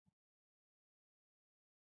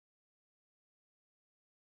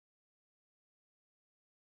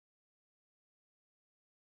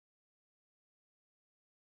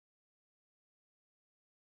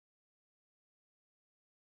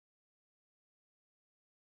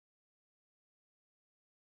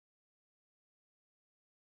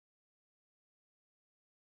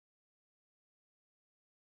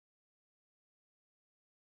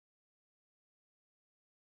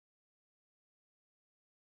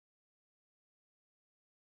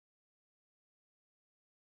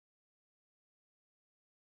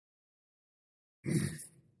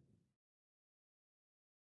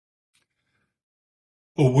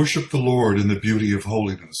O worship the Lord in the beauty of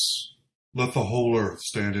holiness. Let the whole earth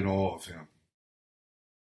stand in awe of him.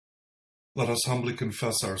 Let us humbly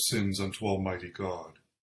confess our sins unto Almighty God.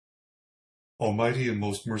 Almighty and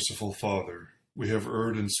most merciful Father, we have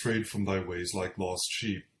erred and strayed from thy ways like lost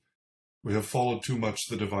sheep. We have followed too much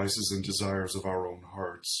the devices and desires of our own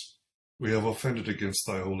hearts. We have offended against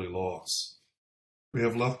thy holy laws. We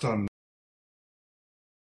have left undone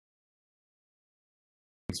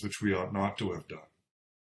things which we ought not to have done,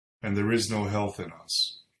 and there is no health in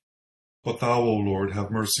us. But thou, O Lord,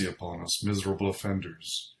 have mercy upon us, miserable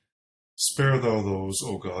offenders. Spare thou those,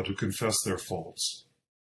 O God, who confess their faults.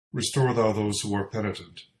 Restore thou those who are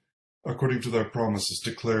penitent, according to thy promises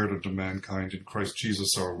declared unto mankind in Christ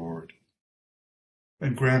Jesus our Lord.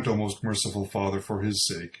 And grant, O most merciful Father, for his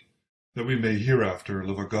sake, that we may hereafter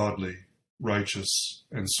live a godly, righteous,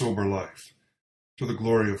 and sober life, to the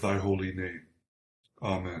glory of thy holy name.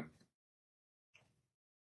 Amen.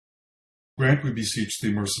 Grant, we beseech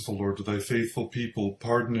thee, merciful Lord, to thy faithful people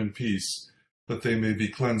pardon and peace, that they may be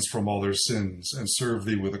cleansed from all their sins and serve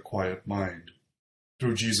thee with a quiet mind.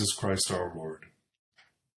 Through Jesus Christ our Lord.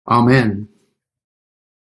 Amen.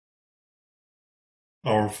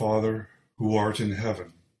 Our Father, who art in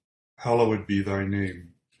heaven, hallowed be thy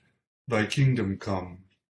name. Thy kingdom come,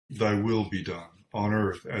 thy will be done, on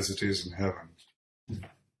earth as it is in heaven.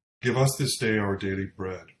 Give us this day our daily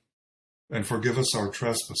bread, and forgive us our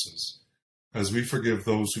trespasses, as we forgive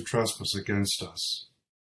those who trespass against us.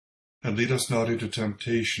 And lead us not into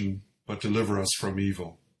temptation, but deliver us from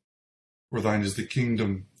evil. For thine is the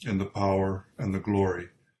kingdom, and the power, and the glory,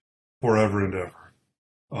 forever and ever.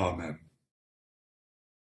 Amen.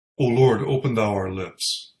 O Lord, open thou our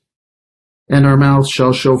lips, and our mouths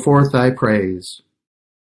shall show forth thy praise.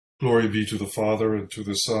 Glory be to the Father, and to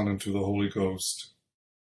the Son, and to the Holy Ghost.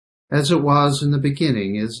 As it was in the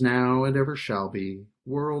beginning, is now, and ever shall be,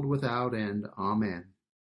 world without end. Amen.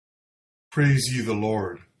 Praise ye the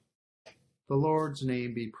Lord. The Lord's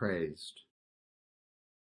name be praised.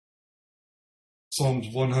 Psalms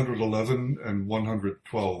 111 and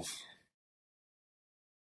 112.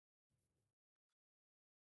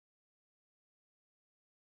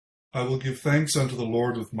 I will give thanks unto the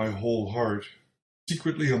Lord with my whole heart,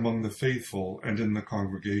 secretly among the faithful and in the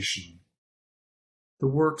congregation. The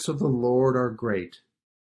works of the Lord are great,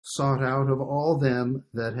 sought out of all them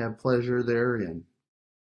that have pleasure therein.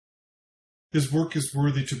 His work is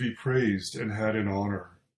worthy to be praised and had in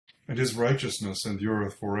honor, and his righteousness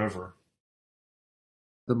endureth forever.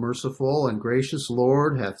 The merciful and gracious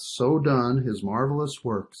Lord hath so done his marvelous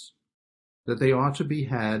works, that they ought to be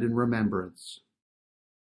had in remembrance.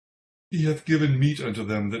 He hath given meat unto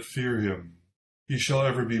them that fear him. He shall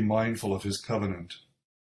ever be mindful of his covenant.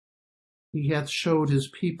 He hath showed his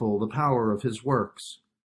people the power of his works,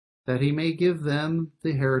 that he may give them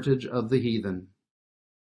the heritage of the heathen.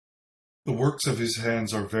 The works of his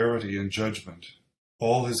hands are verity and judgment.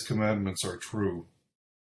 All his commandments are true.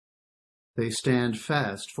 They stand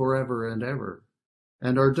fast forever and ever,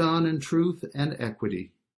 and are done in truth and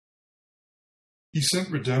equity. He sent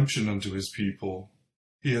redemption unto his people.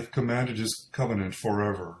 He hath commanded his covenant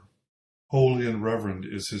forever. Holy and reverend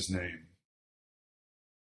is his name.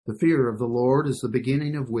 The fear of the Lord is the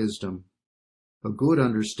beginning of wisdom. A good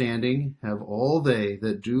understanding have all they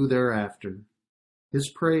that do thereafter. His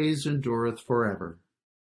praise endureth forever.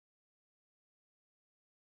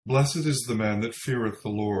 Blessed is the man that feareth the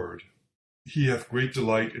Lord. He hath great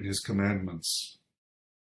delight in his commandments.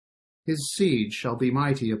 His seed shall be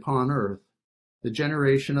mighty upon earth. The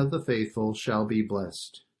generation of the faithful shall be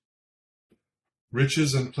blessed.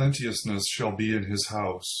 Riches and plenteousness shall be in his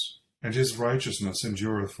house, and his righteousness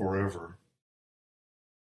endureth forever.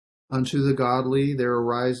 Unto the godly there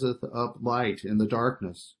ariseth up light in the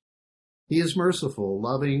darkness. He is merciful,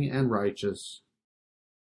 loving, and righteous.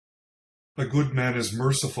 A good man is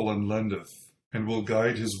merciful and lendeth, and will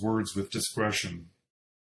guide his words with discretion.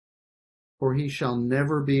 For he shall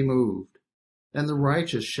never be moved, and the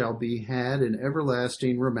righteous shall be had in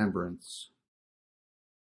everlasting remembrance.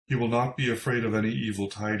 He will not be afraid of any evil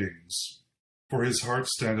tidings, for his heart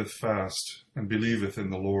standeth fast, and believeth in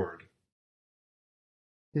the Lord.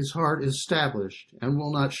 His heart is established, and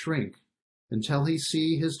will not shrink, until he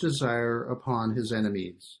see his desire upon his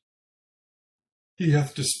enemies. He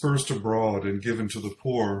hath dispersed abroad and given to the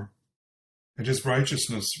poor, and his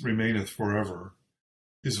righteousness remaineth forever.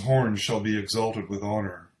 His horn shall be exalted with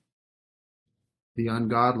honor. The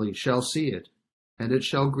ungodly shall see it, and it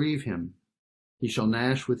shall grieve him. He shall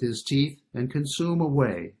gnash with his teeth and consume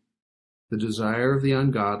away. The desire of the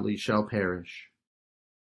ungodly shall perish.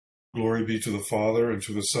 Glory be to the Father, and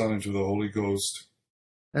to the Son, and to the Holy Ghost.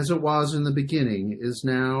 As it was in the beginning, is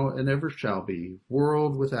now, and ever shall be,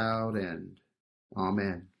 world without end.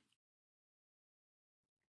 Amen.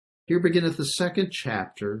 Here beginneth the second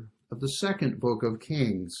chapter of the second book of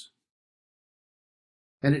Kings.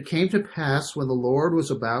 And it came to pass, when the Lord was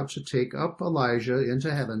about to take up Elijah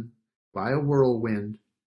into heaven by a whirlwind,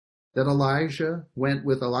 that Elijah went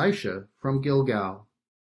with Elisha from Gilgal.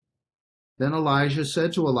 Then Elijah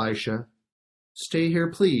said to Elisha, "Stay here,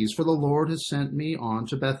 please, for the Lord has sent me on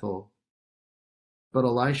to Bethel." But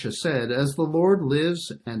Elisha said, "As the Lord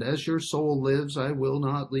lives, and as your soul lives, I will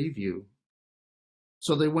not leave you."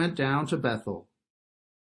 So they went down to Bethel.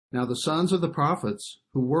 Now the sons of the prophets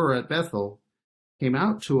who were at Bethel came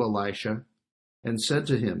out to Elisha and said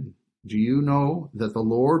to him, "Do you know that the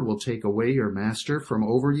Lord will take away your master from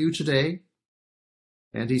over you today?"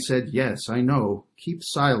 And he said, "Yes, I know. Keep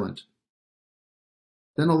silent."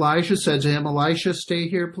 Then Elijah said to him, "Elisha, stay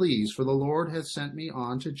here, please, for the Lord has sent me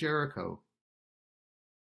on to Jericho."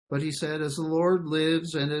 But he said, "As the Lord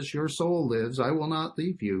lives, and as your soul lives, I will not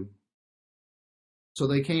leave you." So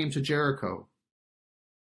they came to Jericho.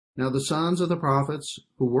 Now the sons of the prophets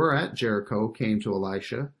who were at Jericho came to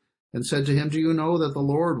Elisha and said to him, "Do you know that the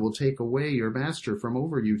Lord will take away your master from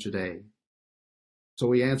over you today?"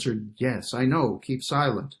 So he answered, "Yes, I know. Keep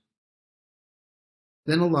silent."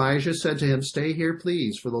 Then Elijah said to him, "Stay here,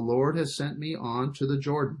 please, for the Lord has sent me on to the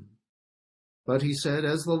Jordan." But he said,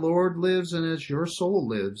 "As the Lord lives, and as your soul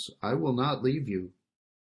lives, I will not leave you."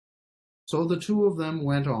 So the two of them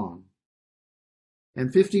went on.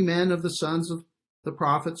 And 50 men of the sons of the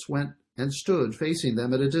prophets went and stood facing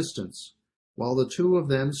them at a distance, while the two of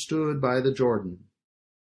them stood by the Jordan.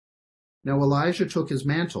 Now Elijah took his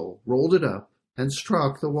mantle, rolled it up, and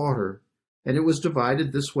struck the water, and it was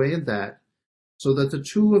divided this way and that, so that the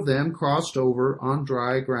two of them crossed over on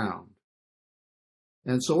dry ground.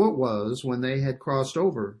 And so it was, when they had crossed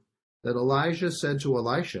over, that Elijah said to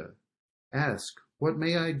Elisha, "Ask, what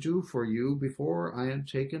may I do for you before I am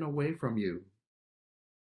taken away from you?"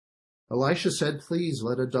 Elisha said, "Please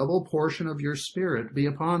let a double portion of your spirit be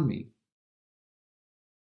upon me."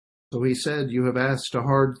 So he said, "You have asked a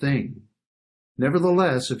hard thing.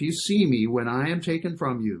 Nevertheless, if you see me when I am taken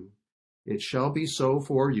from you, it shall be so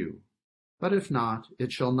for you. But if not,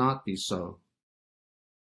 it shall not be so."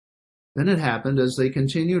 Then it happened, as they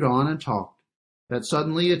continued on and talked, that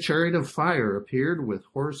suddenly a chariot of fire appeared with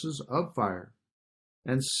horses of fire,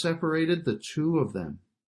 and separated the two of them.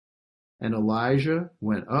 And Elijah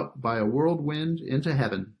went up by a whirlwind into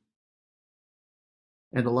heaven.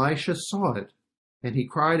 And Elisha saw it, and he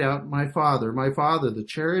cried out, my father, the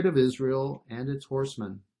chariot of Israel and its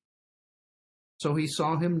horsemen." So he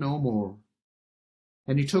saw him no more.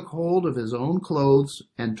 And he took hold of his own clothes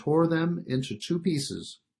and tore them into 2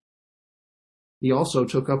 pieces. He also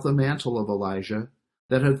took up the mantle of Elijah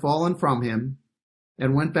that had fallen from him,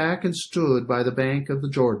 and went back and stood by the bank of the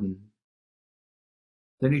Jordan.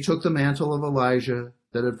 Then he took the mantle of Elijah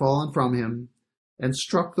that had fallen from him, and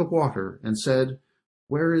struck the water, and said,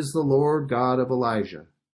 "Where is the Lord God of Elijah?"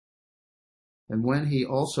 And when he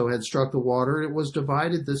also had struck the water, it was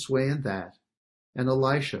divided this way and that, and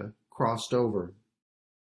Elisha crossed over.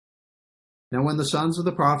 Now when the sons of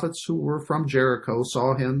the prophets who were from Jericho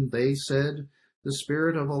saw him, they said, "The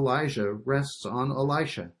spirit of Elijah rests on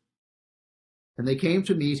Elisha." And they came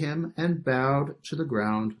to meet him and bowed to the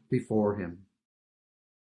ground before him.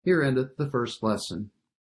 Here endeth the first lesson.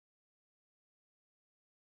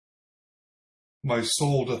 My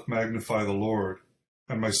soul doth magnify the Lord,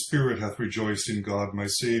 and my spirit hath rejoiced in God my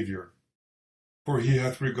Saviour. For he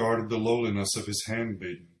hath regarded the lowliness of his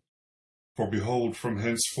handmaiden. For behold, from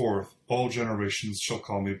henceforth all generations shall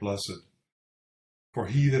call me blessed. For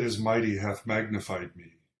he that is mighty hath magnified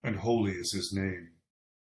me, and holy is his name.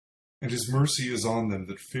 And his mercy is on them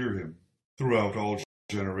that fear him throughout all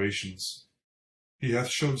generations. He hath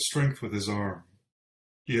showed strength with his arm.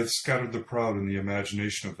 He hath scattered the proud in the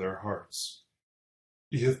imagination of their hearts.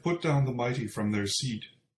 He hath put down the mighty from their seat,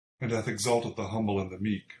 and hath exalted the humble and the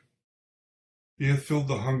meek. He hath filled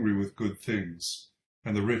the hungry with good things,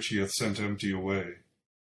 and the rich he hath sent empty away.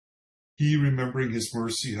 He, remembering his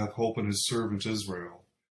mercy, hath holpen his servant Israel,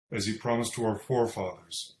 as he promised to our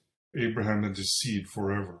forefathers, Abraham and his seed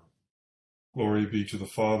forever. Glory be to the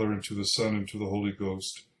Father, and to the Son, and to the Holy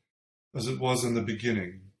Ghost, as it was in the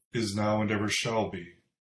beginning, is now, and ever shall be,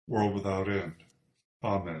 world without end.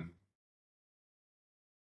 Amen.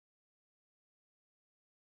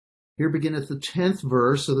 Here beginneth the 10th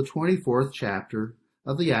verse of the 24th chapter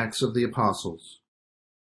of the Acts of the Apostles.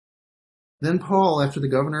 Then Paul, after the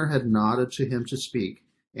governor had nodded to him to speak,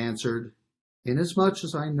 answered, Inasmuch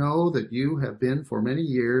as I know that you have been for many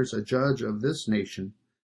years a judge of this nation,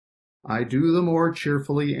 I do the more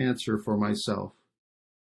cheerfully answer for myself,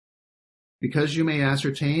 because you may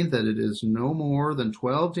ascertain that it is no more than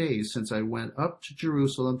 12 days since I went up to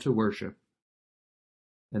Jerusalem to worship.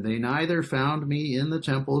 And they neither found me in the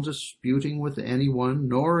temple disputing with anyone,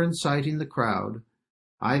 nor inciting the crowd,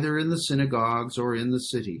 either in the synagogues or in the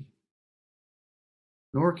city.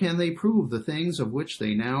 Nor can they prove the things of which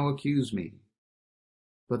they now accuse me.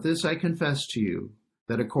 But this I confess to you,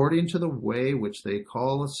 that according to the way which they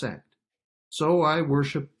call a sect, so I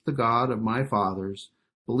worship the God of my fathers,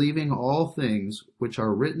 believing all things which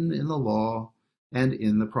are written in the law and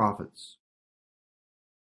in the prophets.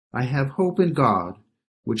 I have hope in God,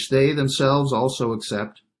 which they themselves also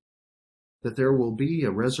accept, that there will be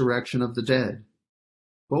a resurrection of the dead,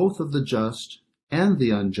 both of the just and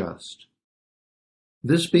the unjust.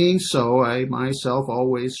 This being so, I myself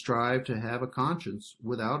always strive to have a conscience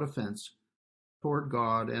without offense toward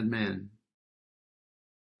God and men.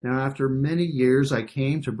 Now after many years I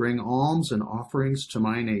came to bring alms and offerings to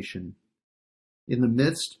my nation, in the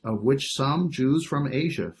midst of which some Jews from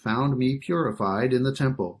Asia found me purified in the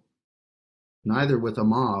temple, neither with a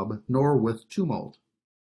mob nor with tumult.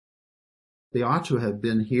 They ought to have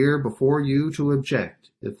been here before you to object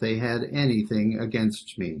if they had anything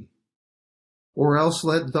against me. Or else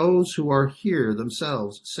let those who are here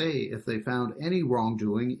themselves say if they found any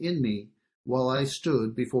wrongdoing in me while I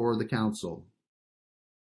stood before the council.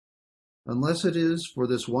 Unless it is for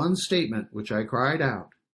this one statement which I cried out,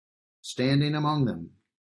 standing among them,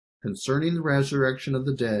 concerning the resurrection of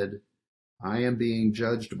the dead, I am being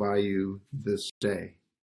judged by you this day.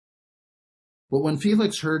 But when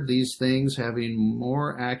Felix heard these things, having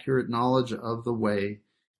more accurate knowledge of the way,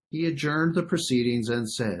 he adjourned the proceedings and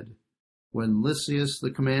said, When Lysias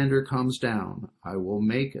the commander comes down, I will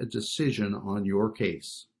make a decision on your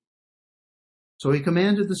case. So he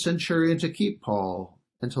commanded the centurion to keep Paul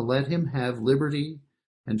and to let him have liberty,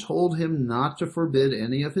 and told him not to forbid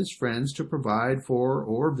any of his friends to provide for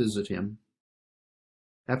or visit him.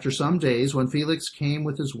 After some days, when Felix came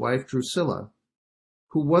with his wife Drusilla,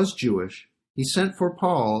 who was Jewish, he sent for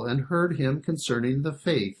Paul and heard him concerning the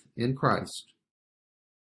faith in Christ.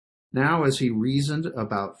 Now as he reasoned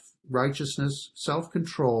about righteousness,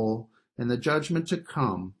 self-control, and the judgment to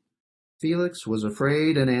come, Felix was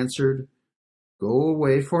afraid and answered, Go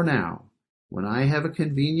away for now. When I have a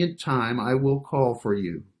convenient time, I will call for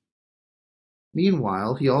you.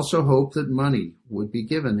 Meanwhile, he also hoped that money would be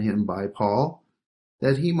given him by Paul,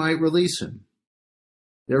 that he might release him.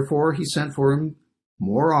 Therefore he sent for him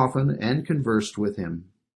more often and conversed with him.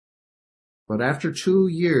 But after 2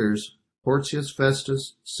 years, Porcius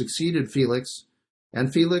Festus succeeded Felix,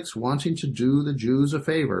 and Felix, wanting to do the Jews a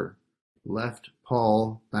favor, left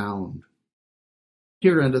Paul bound.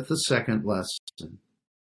 Here endeth the second lesson.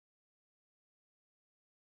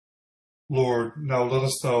 Lord, now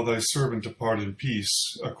lettest thou thy servant depart in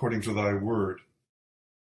peace, according to thy word.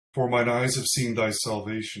 For mine eyes have seen thy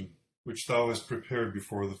salvation, which thou hast prepared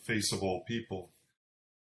before the face of all people,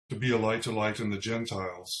 to be a light to lighten the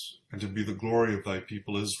Gentiles, and to be the glory of thy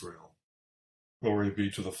people Israel. Glory be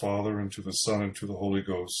to the Father, and to the Son, and to the Holy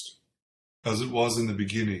Ghost, as it was in the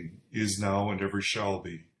beginning, is now, and ever shall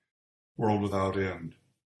be, world without end.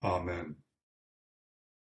 Amen.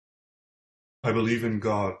 I believe in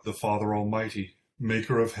God, the Father Almighty,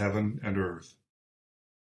 maker of heaven and earth,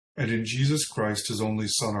 and in Jesus Christ, his only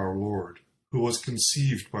Son, our Lord, who was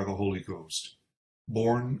conceived by the Holy Ghost,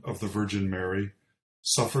 born of the Virgin Mary,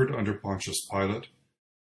 suffered under Pontius Pilate,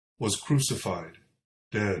 was crucified,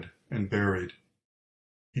 dead, and buried.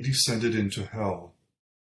 He descended into hell.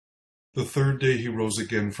 The third day he rose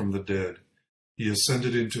again from the dead. He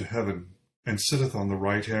ascended into heaven, and sitteth on the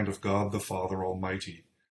right hand of God the Father Almighty.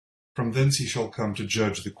 From thence he shall come to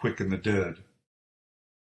judge the quick and the dead.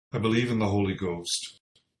 I believe in the Holy Ghost,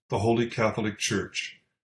 the Holy Catholic Church,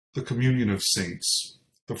 the communion of saints,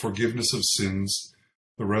 the forgiveness of sins,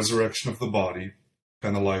 the resurrection of the body,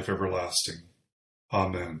 and the life everlasting.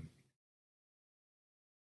 Amen.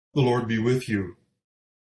 The Lord be with you.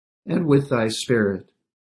 And with thy spirit.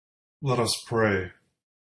 Let us pray.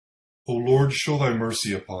 O Lord, show thy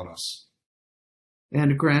mercy upon us.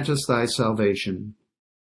 And grant us thy salvation.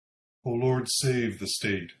 O Lord, save the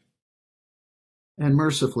state. And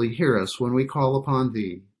mercifully hear us when we call upon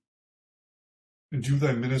thee. Endue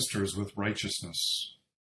thy ministers with righteousness.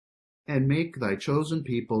 And make thy chosen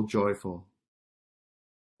people joyful.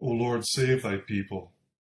 O Lord, save thy people.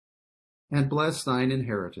 And bless thine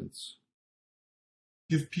inheritance.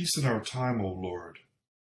 Give peace in our time, O Lord.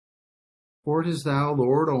 For it is thou,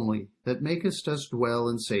 Lord, only, that makest us dwell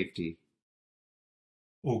in safety.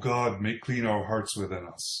 O God, make clean our hearts within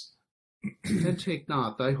us. And take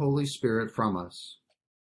not thy Holy Spirit from us.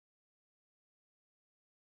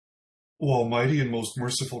 O Almighty and most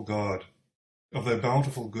merciful God, of thy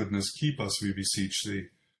bountiful goodness keep us, we beseech thee,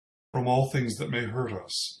 from all things that may hurt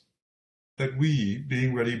us, that we,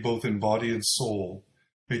 being ready both in body and soul,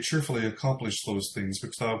 may cheerfully accomplish those things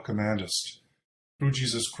which thou commandest, through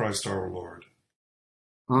Jesus Christ our Lord.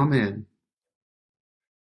 Amen.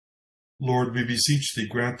 Lord, we beseech thee,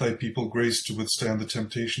 grant thy people grace to withstand the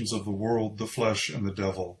temptations of the world, the flesh, and the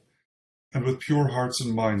devil, and with pure hearts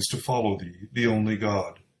and minds to follow thee, the only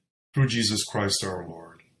God, through Jesus Christ our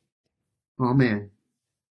Lord. Amen.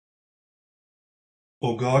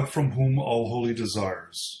 O God, from whom all holy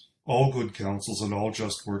desires, all good counsels, and all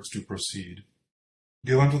just works do proceed,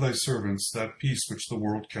 give unto thy servants that peace which the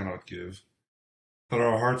world cannot give, that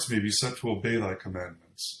our hearts may be set to obey thy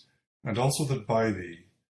commandments, and also that by thee,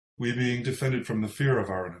 we being defended from the fear of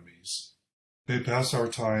our enemies, may pass our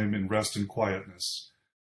time in rest and quietness,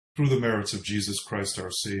 through the merits of Jesus Christ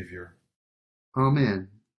our Saviour. Amen.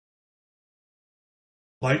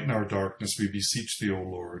 Lighten our darkness, we beseech thee, O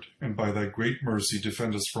Lord, and by thy great mercy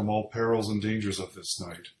defend us from all perils and dangers of this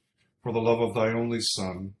night, for the love of thy only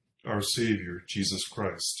Son, our Saviour, Jesus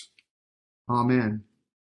Christ. Amen.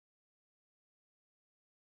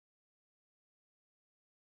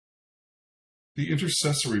 The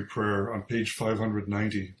intercessory prayer on page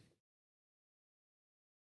 590.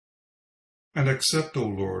 And accept, O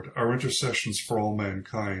Lord, our intercessions for all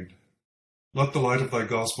mankind. Let the light of thy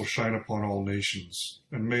gospel shine upon all nations,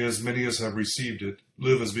 and may as many as have received it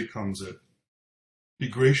live as becomes it. Be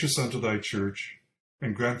gracious unto thy church,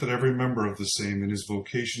 and grant that every member of the same in his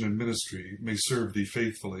vocation and ministry may serve thee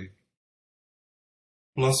faithfully.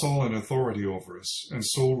 Bless all in authority over us, and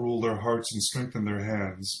so rule their hearts and strengthen their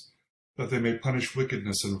hands, that they may punish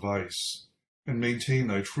wickedness and vice, and maintain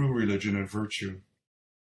thy true religion and virtue.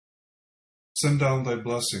 Send down thy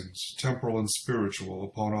blessings, temporal and spiritual,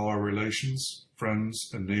 upon all our relations, friends,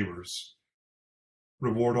 and neighbors.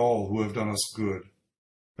 Reward all who have done us good,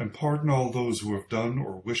 and pardon all those who have done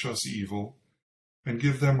or wish us evil, and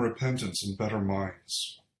give them repentance and better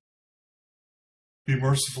minds. Be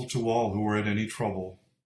merciful to all who are in any trouble.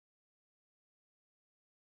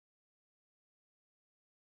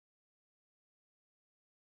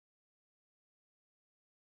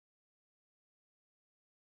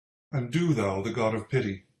 And do thou, the God of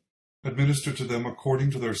pity, administer to them according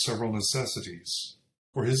to their several necessities,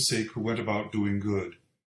 for his sake who went about doing good,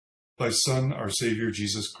 thy Son, our Saviour,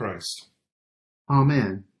 Jesus Christ.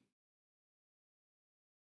 Amen.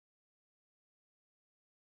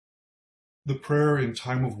 The prayer in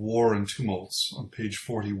time of war and tumults on page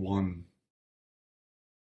 41.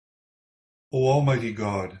 O Almighty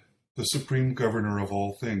God, the supreme governor of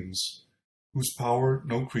all things, whose power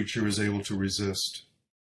no creature is able to resist,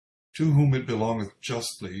 to whom it belongeth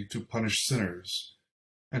justly to punish sinners,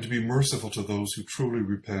 and to be merciful to those who truly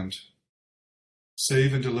repent.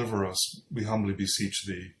 Save and deliver us, we humbly beseech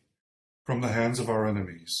thee, from the hands of our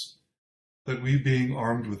enemies, that we, being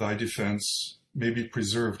armed with thy defense, may be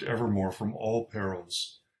preserved evermore from all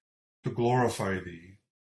perils, to glorify thee,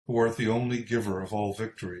 who art the only giver of all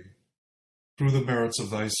victory, through the merits of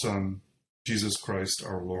thy Son, Jesus Christ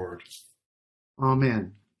our Lord.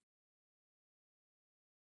 Amen.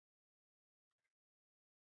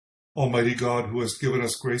 Almighty God, who hast given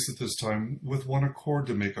us grace at this time with one accord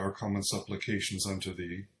to make our common supplications unto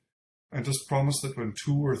thee, and hast promised that when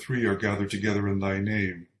 2 or 3 are gathered together in thy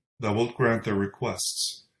name, thou wilt grant their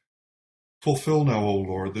requests. Fulfill now, O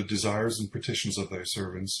Lord, the desires and petitions of thy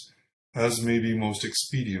servants, as may be most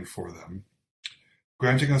expedient for them,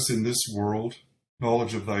 granting us in this world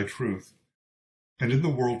knowledge of thy truth, and in the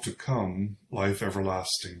world to come life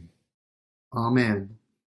everlasting. Amen.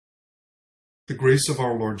 The grace of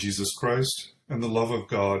our Lord Jesus Christ, and the love of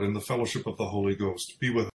God, and the fellowship of the Holy Ghost be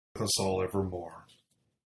with us all evermore.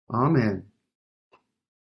 Amen.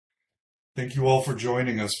 Thank you all for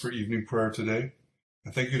joining us for evening prayer today.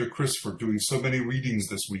 And thank you to Chris for doing so many readings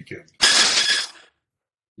this weekend.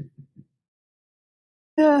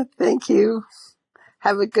 Yeah, thank you.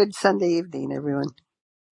 Have a good Sunday evening, everyone.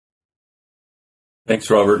 Thanks,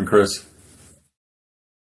 Robert and Chris.